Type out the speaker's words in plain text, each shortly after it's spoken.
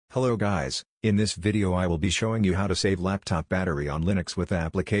Hello guys, in this video I will be showing you how to save laptop battery on Linux with an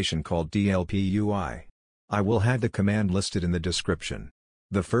application called TLPUI. I will have the command listed in the description.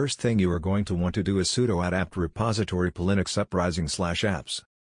 The first thing you are going to want to do is sudo add-apt-repository linuxuprising/apps.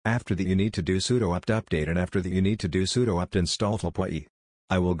 After that you need to do sudo apt-update, and after that you need to do sudo apt-install TLPUI.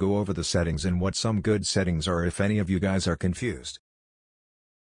 I will go over the settings and what some good settings are if any of you guys are confused.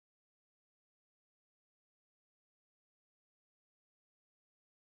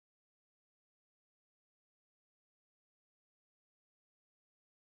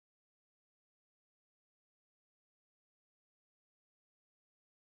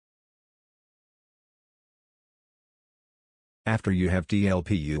 After you have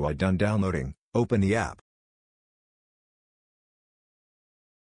TLPUI done downloading, open the app.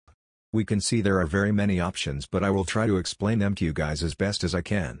 We can see there are very many options, but I will try to explain them to you guys as best as I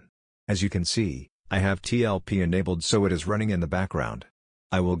can. As you can see, I have TLP enabled, so it is running in the background.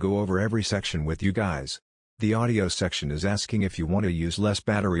 I will go over every section with you guys. The audio section is asking if you want to use less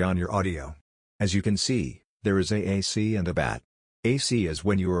battery on your audio. As you can see, there is AC and a BAT. AC is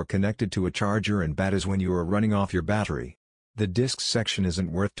when you are connected to a charger and BAT is when you are running off your battery. The disks section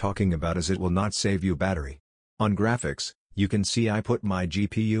isn't worth talking about as it will not save you battery. On graphics, you can see I put my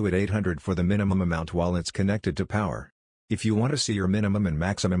GPU at 800 for the minimum amount while it's connected to power. If you want to see your minimum and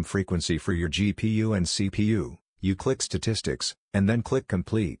maximum frequency for your GPU and CPU, you click Statistics, and then click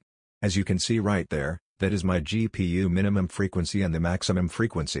Complete. As you can see right there, that is my GPU minimum frequency and the maximum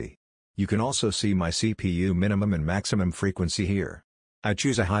frequency. You can also see my CPU minimum and maximum frequency here. I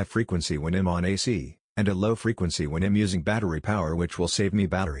choose a high frequency when I'm on AC, and a low frequency when I'm using battery power, which will save me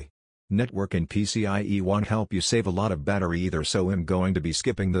battery. Network and PCIe won't help you save a lot of battery either, so I'm going to be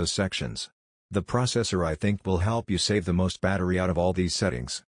skipping those sections. The processor I think will help you save the most battery out of all these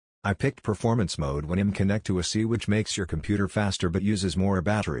settings. I picked performance mode when I'm connect to a C, which makes your computer faster but uses more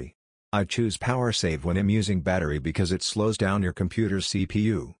battery. I choose power save when I'm using battery because it slows down your computer's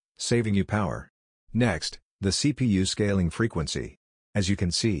CPU, saving you power. Next, the CPU scaling frequency. As you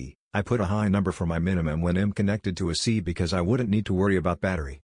can see, I put a high number for my minimum when I'm connected to a C because I wouldn't need to worry about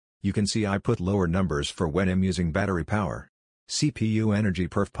battery. You can see I put lower numbers for when I'm using battery power. CPU energy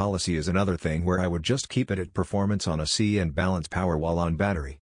perf policy is another thing where I would just keep it at performance on a C and balance power while on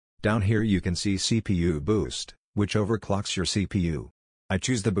battery. Down here you can see CPU boost, which overclocks your CPU. I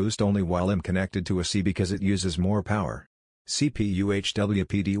choose the boost only while I'm connected to a C because it uses more power. CPU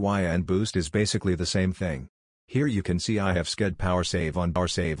HWPDY and boost is basically the same thing. Here you can see I have sched power save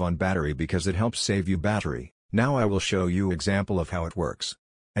on battery because it helps save you battery. Now I will show you example of how it works.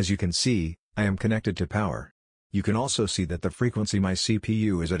 As you can see, I am connected to power. You can also see that the frequency my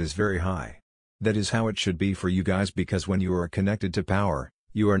CPU is at is very high. That is how it should be for you guys, because when you are connected to power,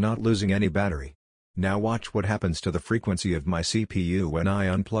 you are not losing any battery. Now watch what happens to the frequency of my CPU when I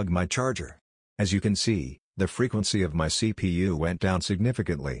unplug my charger. As you can see, the frequency of my CPU went down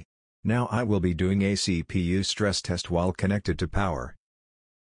significantly. Now I will be doing a CPU stress test while connected to power.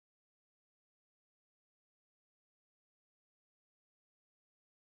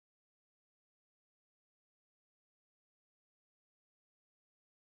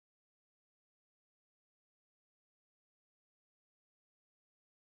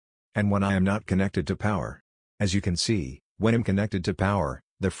 And when I am not connected to power. As you can see, when I'm connected to power,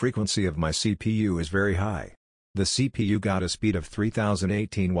 the frequency of my CPU is very high. The CPU got a speed of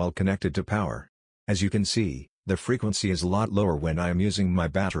 3018 while connected to power. As you can see, the frequency is a lot lower when I am using my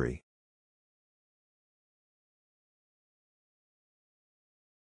battery.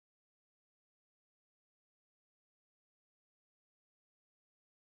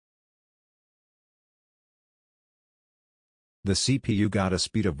 The CPU got a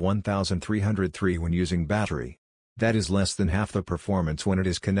speed of 1303 when using battery. That is less than half the performance when it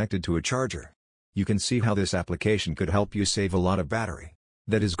is connected to a charger. You can see how this application could help you save a lot of battery.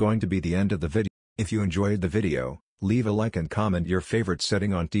 That is going to be the end of the video. If you enjoyed the video, leave a like and comment your favorite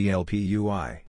setting on TLPUI.